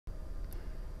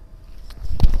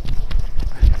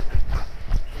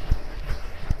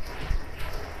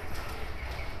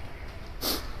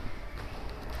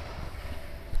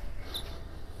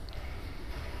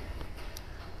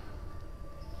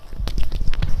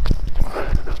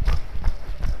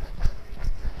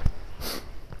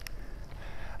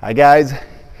Hi guys,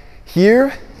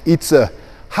 here it's a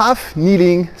half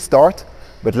kneeling start,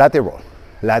 but lateral.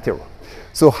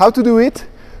 So how to do it?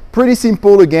 Pretty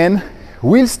simple again.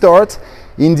 We'll start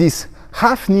in this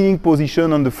half kneeling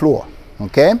position on the floor,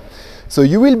 okay? So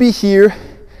you will be here.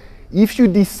 If you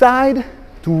decide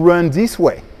to run this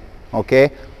way, okay,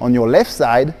 on your left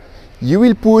side, you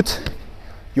will put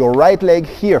your right leg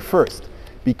here first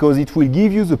because it will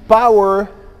give you the power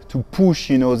to push,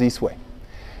 this way.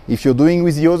 If you're doing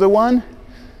with the other one,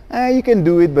 you can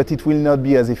do it, but it will not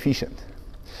be as efficient.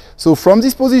 So from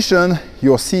this position,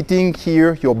 you're sitting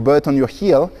here, your butt on your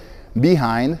heel,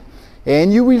 behind,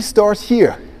 and you will start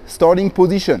here, starting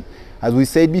position. As we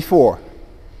said before,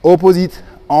 opposite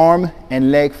arm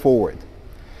and leg forward.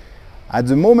 At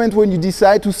the moment when you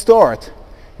decide to start,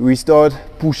 you will start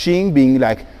pushing, being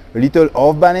like a little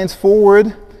off balance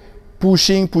forward,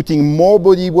 pushing, putting more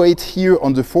body weight here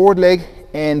on the forward leg,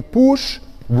 and push,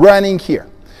 running here.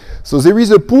 So there is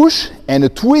a push and a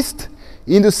twist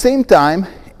in the same time,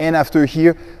 and after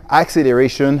here,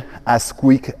 acceleration as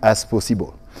quick as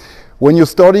possible. When you're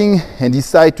starting and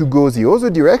decide to go the other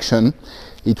direction,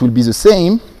 it will be the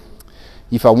same.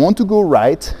 If I want to go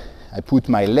right, I put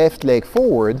my left leg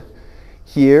forward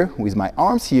here with my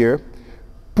arms here,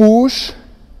 push,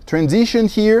 transition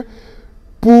here,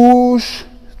 push,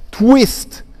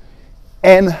 twist,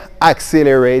 and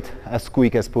accelerate as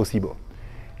quick as possible.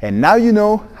 And now you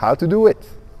know how to do it.